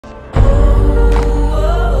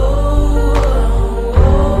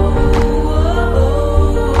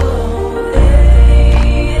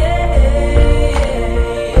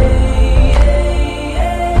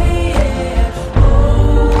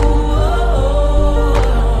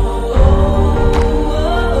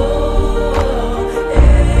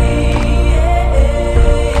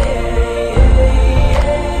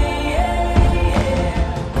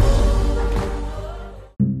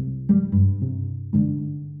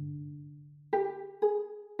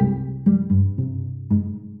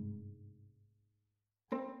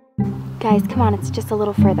Guys, come on, it's just a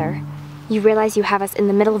little further. You realize you have us in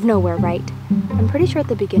the middle of nowhere, right? I'm pretty sure at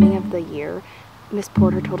the beginning of the year, Miss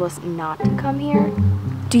Porter told us not to come here.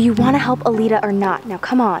 Do you want to help Alita or not? Now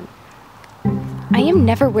come on. I am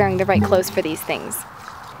never wearing the right clothes for these things.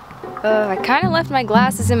 I kind of left my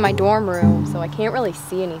glasses in my dorm room, so I can't really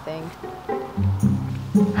see anything.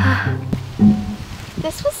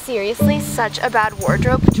 This was seriously such a bad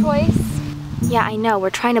wardrobe choice. Yeah, I know,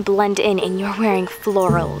 we're trying to blend in and you're wearing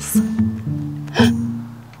florals.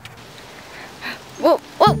 Whoa,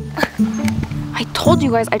 whoa! I told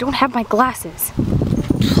you guys I don't have my glasses.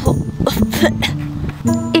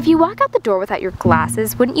 If you walk out the door without your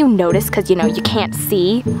glasses, wouldn't you notice because, you know, you can't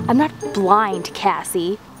see? I'm not blind,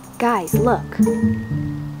 Cassie. Guys, look.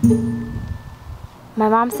 My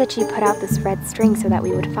mom said she put out this red string so that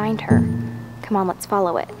we would find her. Come on, let's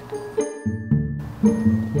follow it.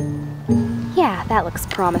 Yeah, that looks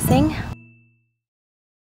promising.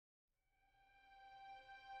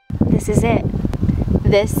 This is it.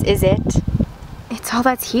 This is it. It's all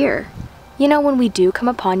that's here. You know, when we do come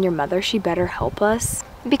upon your mother, she better help us.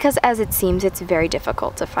 Because as it seems, it's very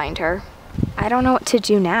difficult to find her. I don't know what to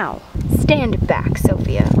do now. Stand back,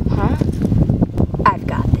 Sophia, huh? I've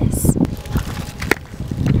got this.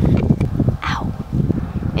 Ow.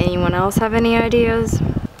 Anyone else have any ideas?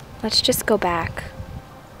 Let's just go back.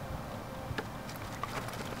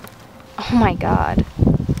 Oh my God.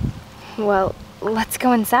 Well, let's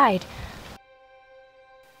go inside.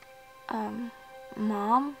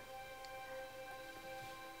 Mom?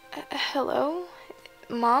 Hello?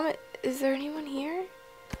 Mom, is there anyone here?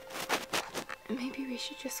 Maybe we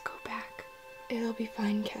should just go back. It'll be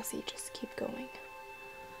fine, Cassie. Just keep going.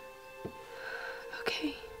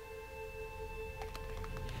 Okay.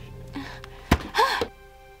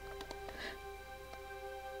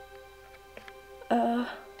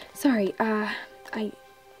 Sorry, I'm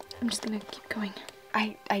just gonna keep going.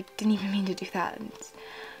 I didn't even mean to do that. I'm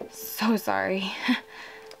so sorry.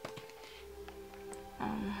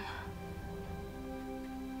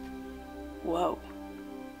 Whoa.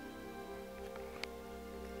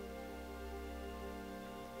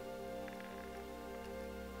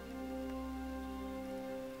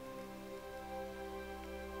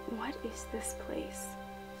 What is this place?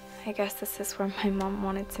 I guess this is where my mom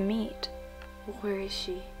wanted to meet. Where is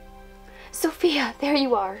she? Sophia, there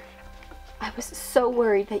you are. I was so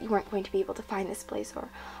worried that you weren't going to be able to find this place or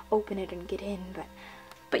open it and get in,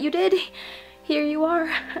 but you did. Here you are.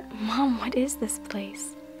 Mom, what is this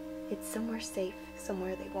place? It's somewhere safe,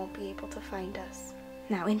 somewhere they won't be able to find us.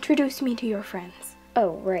 Now introduce me to your friends.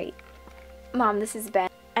 Oh, right. Mom, this is Ben,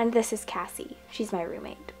 and this is Cassie. She's my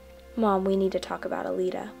roommate. Mom, we need to talk about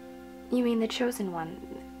Alita. You mean the chosen one,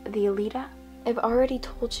 the Alita? I've already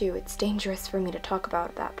told you it's dangerous for me to talk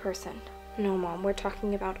about that person. No, Mom, we're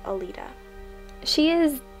talking about Alita. She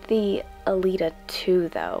is the Alita too,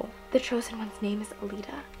 though. The chosen one's name is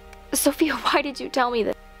Alita. Sophia, why did you tell me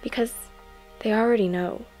this? Because they already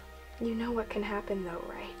know. You know what can happen though,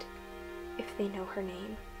 right? If they know her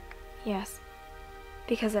name. Yes,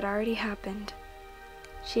 because it already happened.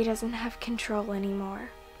 She doesn't have control anymore.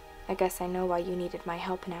 I guess I know why you needed my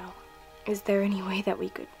help now. Is there any way that we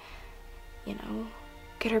could, you know,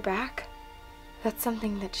 get her back? That's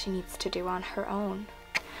something that she needs to do on her own.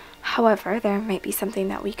 However, there might be something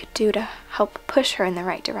that we could do to help push her in the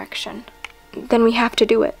right direction. Then we have to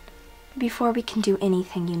do it. Before we can do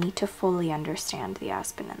anything, you need to fully understand the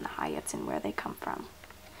Aspen and the Hyatts and where they come from.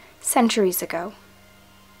 Centuries ago,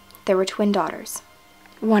 there were twin daughters.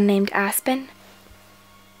 One named Aspen,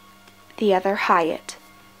 the other Hyatt.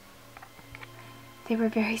 They were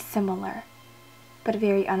very similar, but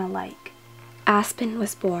very unalike. Aspen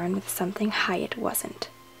was born with something Hyatt wasn't.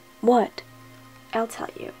 What? I'll tell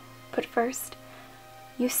you. But first,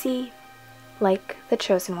 you see, like the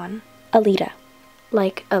chosen one, Alita.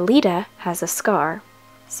 Like Alita has a scar,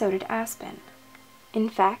 so did Aspen. In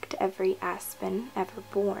fact, every Aspen ever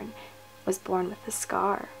born was born with a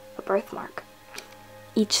scar, a birthmark.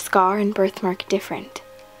 Each scar and birthmark different,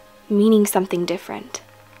 meaning something different,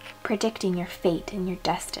 predicting your fate and your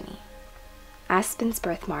destiny. Aspen's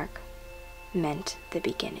birthmark meant the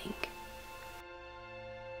beginning.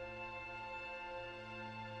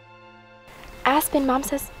 Aspen, Mom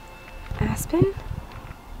says. Aspen?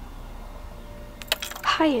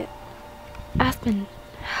 Hyatt. Aspen,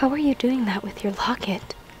 how are you doing that with your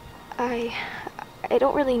locket? I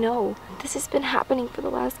don't really know. This has been happening for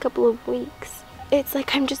the last couple of weeks. It's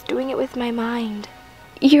like I'm just doing it with my mind.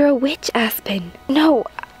 You're a witch, Aspen. No,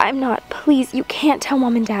 I'm not. Please, you can't tell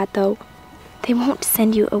Mom and Dad, though. They won't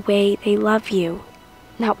send you away. They love you.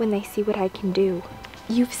 Not when they see what I can do.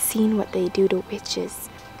 You've seen what they do to witches.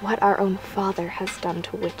 what our own father has done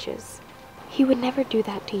to witches. He would never do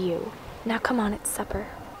that to you. Now come on, it's supper.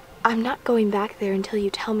 I'm not going back there until you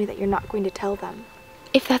tell me that you're not going to tell them.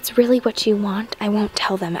 If that's really what you want, I won't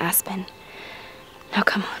tell them, Aspen. Now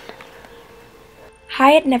come on.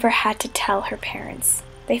 Hyatt never had to tell her parents.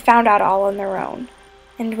 They found out all on their own.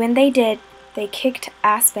 And when they did, they kicked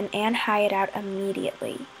Aspen and Hyatt out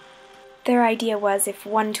immediately. Their idea was if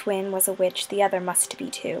one twin was a witch, the other must be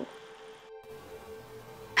too.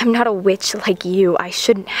 I'm not a witch like you. I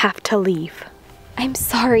shouldn't have to leave. I'm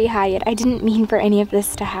sorry, Hyatt. I didn't mean for any of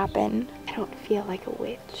this to happen. I don't feel like a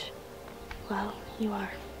witch. Well, you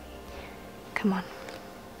are. Come on.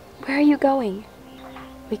 Where are you going?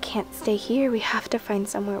 We can't stay here. We have to find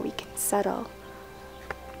somewhere we can settle.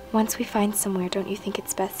 Once we find somewhere, don't you think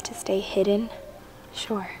it's best to stay hidden?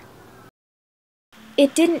 Sure.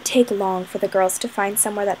 It didn't take long for the girls to find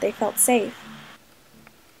somewhere that they felt safe.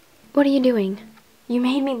 What are you doing? You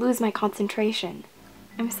made me lose my concentration.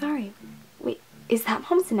 I'm sorry. Wait, is that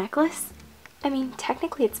Mom's necklace? I mean,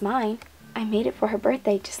 technically it's mine. I made it for her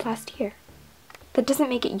birthday just last year. That doesn't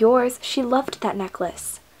make it yours. She loved that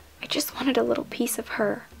necklace. I just wanted a little piece of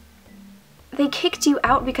her. They kicked you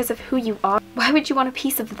out because of who you are. Why would you want a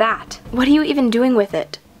piece of that? What are you even doing with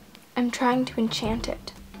it? I'm trying to enchant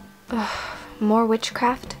it. Ugh, more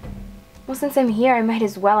witchcraft? Well, since I'm here, I might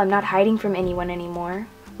as well. I'm not hiding from anyone anymore.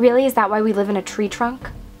 Really? Is that why we live in a tree trunk?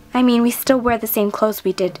 I mean, we still wear the same clothes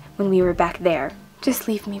we did when we were back there. Just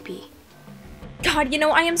leave me be. God,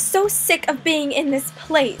 I am so sick of being in this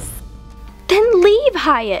place. Then leave,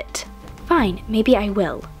 Hyatt. Fine, maybe I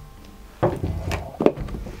will.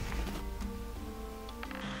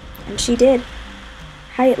 And she did.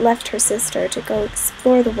 Hyatt left her sister to go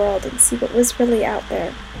explore the world and see what was really out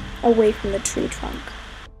there, away from the tree trunk.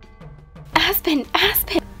 Aspen!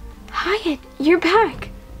 Aspen! Hyatt, you're back!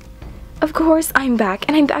 Of course I'm back,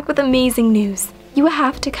 and I'm back with amazing news. You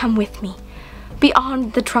have to come with me.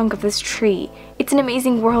 Beyond the trunk of this tree. It's an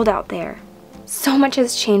amazing world out there. So much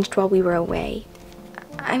has changed while we were away.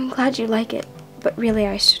 I'm glad you like it, but really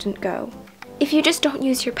I shouldn't go. If you just don't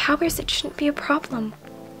use your powers, it shouldn't be a problem.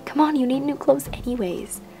 Come on, you need new clothes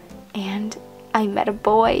anyways. And I met a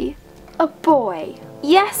boy. A boy!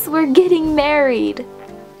 Yes, we're getting married!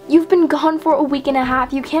 You've been gone for a week and a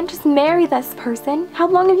half. You can't just marry this person. How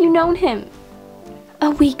long have you known him? A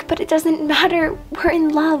week, but it doesn't matter. We're in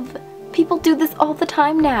love. People do this all the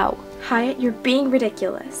time now. Hyatt, you're being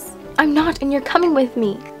ridiculous. I'm not, and you're coming with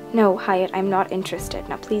me. No, Hyatt, I'm not interested.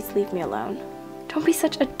 Now please leave me alone. Don't be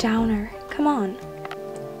such a downer. Come on.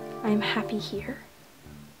 I'm happy here.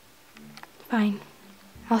 Fine.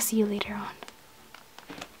 I'll see you later on.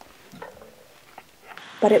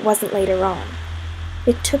 But it wasn't later on.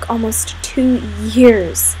 It took almost 2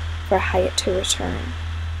 years for Hyatt to return.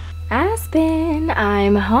 Aspen,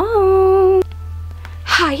 I'm home.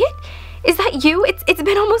 Hyatt? Is that you? It's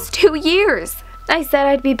been almost 2 years. I said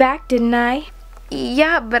I'd be back, didn't I?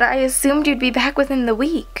 Yeah, but I assumed you'd be back within the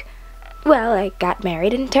week. Well, I got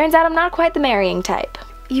married, and turns out I'm not quite the marrying type.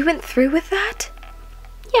 You went through with that?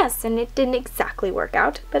 Yes, and it didn't exactly work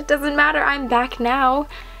out, but it doesn't matter. I'm back now,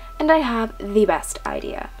 and I have the best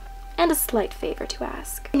idea. And a slight favor to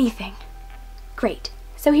ask. Anything. Great.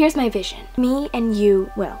 So here's my vision. Me and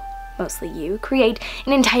you, well, mostly you, create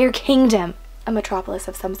an entire kingdom. A metropolis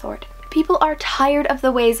of some sort. People are tired of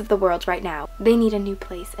the ways of the world right now. They need a new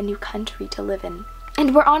place, a new country to live in.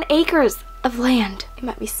 And we're on acres of land. It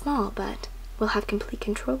might be small, but we'll have complete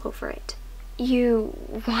control over it. You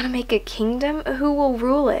want to make a kingdom? Who will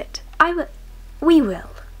rule it? We will.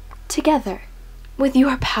 Together. With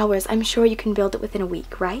your powers, I'm sure you can build it within a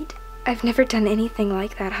week, right? I've never done anything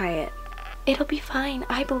like that, Hyatt. It'll be fine.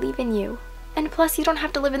 I believe in you. And plus, you don't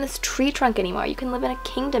have to live in this tree trunk anymore. You can live in a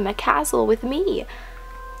kingdom, a castle with me.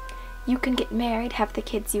 You can get married, have the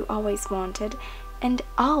kids you always wanted, and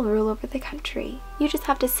I'll rule over the country. You just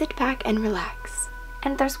have to sit back and relax.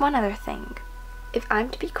 And there's one other thing. If I'm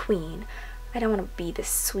to be queen, I don't want to be this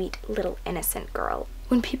sweet little innocent girl.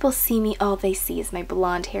 When people see me, all they see is my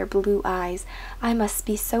blonde hair, blue eyes. I must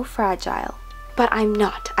be so fragile. But I'm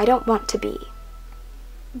not. I don't want to be.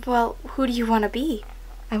 Well, who do you want to be?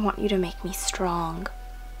 I want you to make me strong,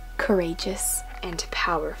 courageous, and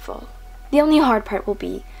powerful. The only hard part will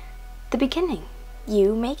be the beginning.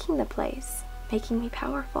 You making the place, making me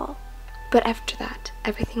powerful. But after that,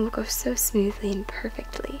 everything will go so smoothly and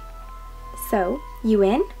perfectly. So, you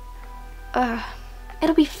in?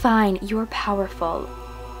 It'll be fine. You're powerful.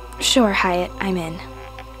 Sure, Hyatt, I'm in.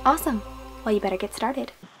 Awesome. Well, you better get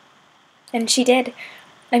started. And she did.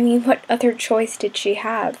 I mean, what other choice did she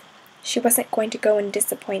have? She wasn't going to go and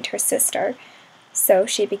disappoint her sister, so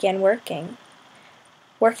she began working.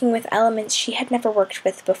 working with elements she had never worked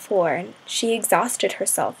with before, and she exhausted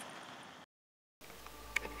herself.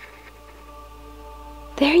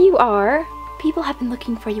 There you are! People have been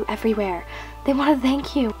looking for you everywhere. They want to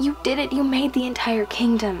thank you. You did it. You made the entire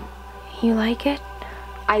kingdom. You like it?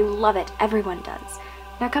 I love it. Everyone does.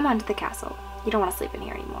 Now come on to the castle. You don't want to sleep in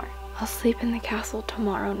here anymore. I'll sleep in the castle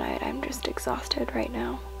tomorrow night. I'm just exhausted right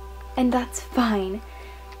now. And that's fine.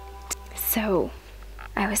 So,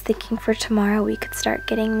 I was thinking for tomorrow we could start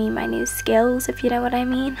getting me my new skills, if you know what I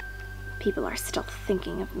mean. People are still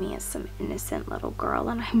thinking of me as some innocent little girl,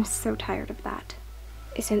 and I'm so tired of that.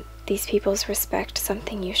 Isn't these people's respect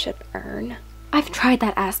something you should earn? I've tried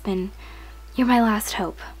that, Aspen. You're my last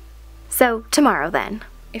hope. So, tomorrow then.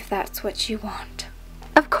 If that's what you want.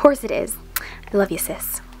 Of course it is. I love you,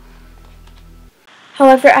 sis.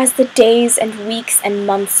 However, as the days and weeks and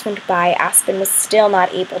months went by, Aspen was still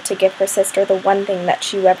not able to give her sister the one thing that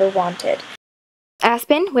she ever wanted.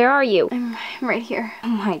 Aspen, where are you? I'm right here. Oh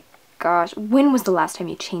my gosh, when was the last time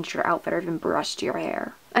you changed your outfit or even brushed your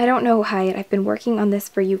hair? I don't know, Hyatt. I've been working on this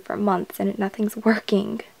for you for months and nothing's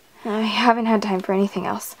working. I haven't had time for anything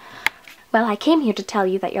else. Well, I came here to tell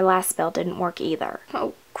you that your last spell didn't work either.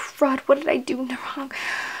 Oh, crud, what did I do wrong?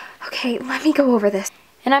 Okay, let me go over this.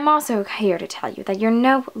 And I'm also here to tell you that you're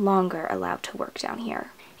no longer allowed to work down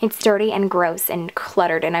here. It's dirty and gross and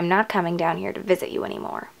cluttered, and I'm not coming down here to visit you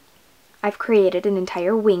anymore. I've created an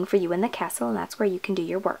entire wing for you in the castle, and that's where you can do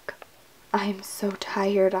your work. I'm so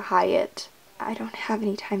tired, Hyatt. I don't have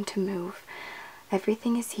any time to move.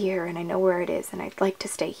 Everything is here, and I know where it is, and I'd like to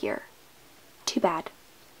stay here. Too bad.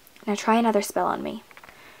 Now try another spell on me.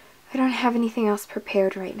 I don't have anything else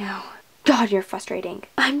prepared right now. God, you're frustrating.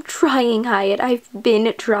 I'm trying, Hyatt. I've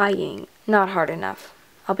been trying. Not hard enough.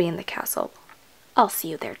 I'll be in the castle. I'll see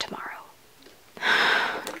you there tomorrow.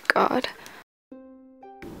 God.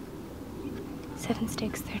 7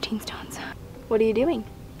 sticks, 13 stones. What are you doing?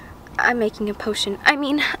 I'm making a potion. I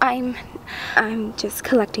mean, I'm just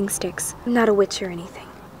collecting sticks. I'm not a witch or anything.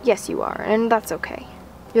 Yes, you are, and that's okay.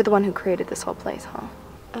 You're the one who created this whole place, huh?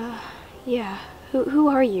 Yeah. Who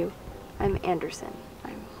are you? I'm Anderson.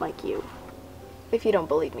 I'm like you. If you don't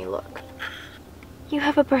believe me, look. You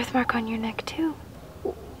have a birthmark on your neck, too.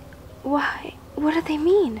 Why? What do they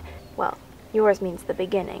mean? Well, yours means the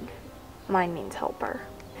beginning. Mine means helper.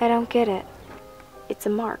 I don't get it. It's a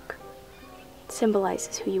mark. It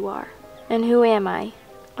symbolizes who you are. And who am I?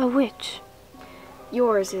 A witch.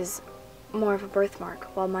 Yours is more of a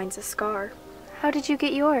birthmark, while mine's a scar. How did you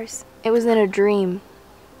get yours? It was in a dream.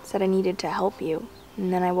 It said I needed to help you.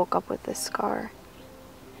 And then I woke up with this scar.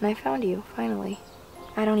 And I found you, finally.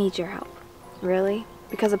 I don't need your help. Really?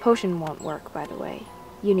 Because a potion won't work, by the way.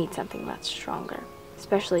 You need something much stronger.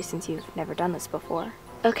 Especially since you've never done this before.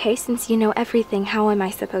 Okay, since you know everything, how am I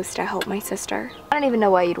supposed to help my sister? I don't even know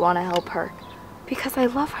why you'd want to help her. Because I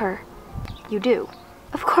love her. You do?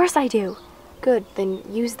 Of course I do. Good, then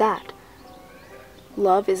use that.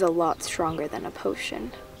 Love is a lot stronger than a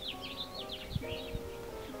potion.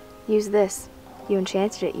 Use this. You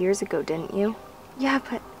enchanted it years ago, didn't you? Yeah,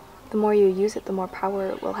 but the more you use it, the more power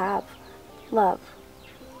it will have. Love.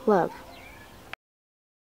 Love.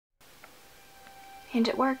 And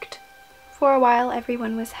it worked. For a while,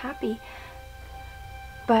 everyone was happy.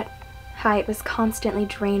 But Hyatt was constantly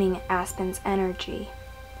draining Aspen's energy.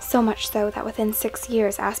 So much so that within 6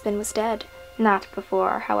 years, Aspen was dead. Not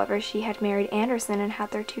before, however, she had married Anderson and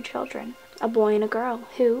had their 2 children. A boy and a girl,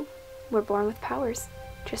 who were born with powers,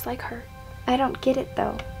 just like her. I don't get it,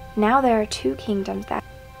 though. Now there are 2 kingdoms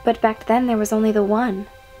but back then there was only the one.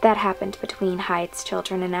 That happened between Hyatt's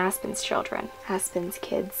children and Aspen's children. Aspen's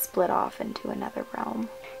kids split off into another realm.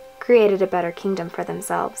 Created a better kingdom for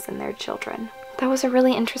themselves and their children. That was a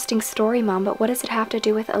really interesting story, Mom, but what does it have to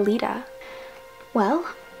do with Alita? Well,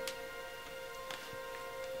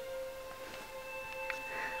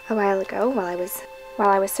 a while ago, while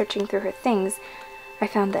I was searching through her things, I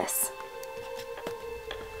found this.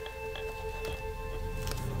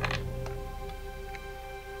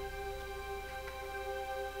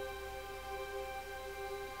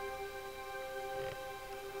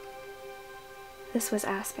 This was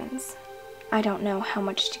Aspen's. I don't know how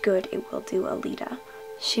much good it will do Alita.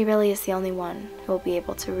 She really is the only one who will be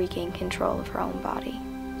able to regain control of her own body.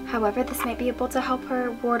 However, this might be able to help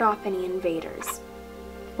her ward off any invaders.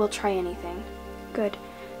 We'll try anything. Good.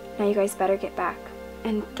 Now you guys better get back.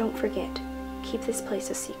 And don't forget, keep this place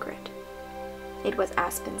a secret. It was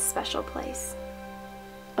Aspen's special place.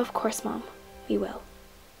 Of course, Mom. We will.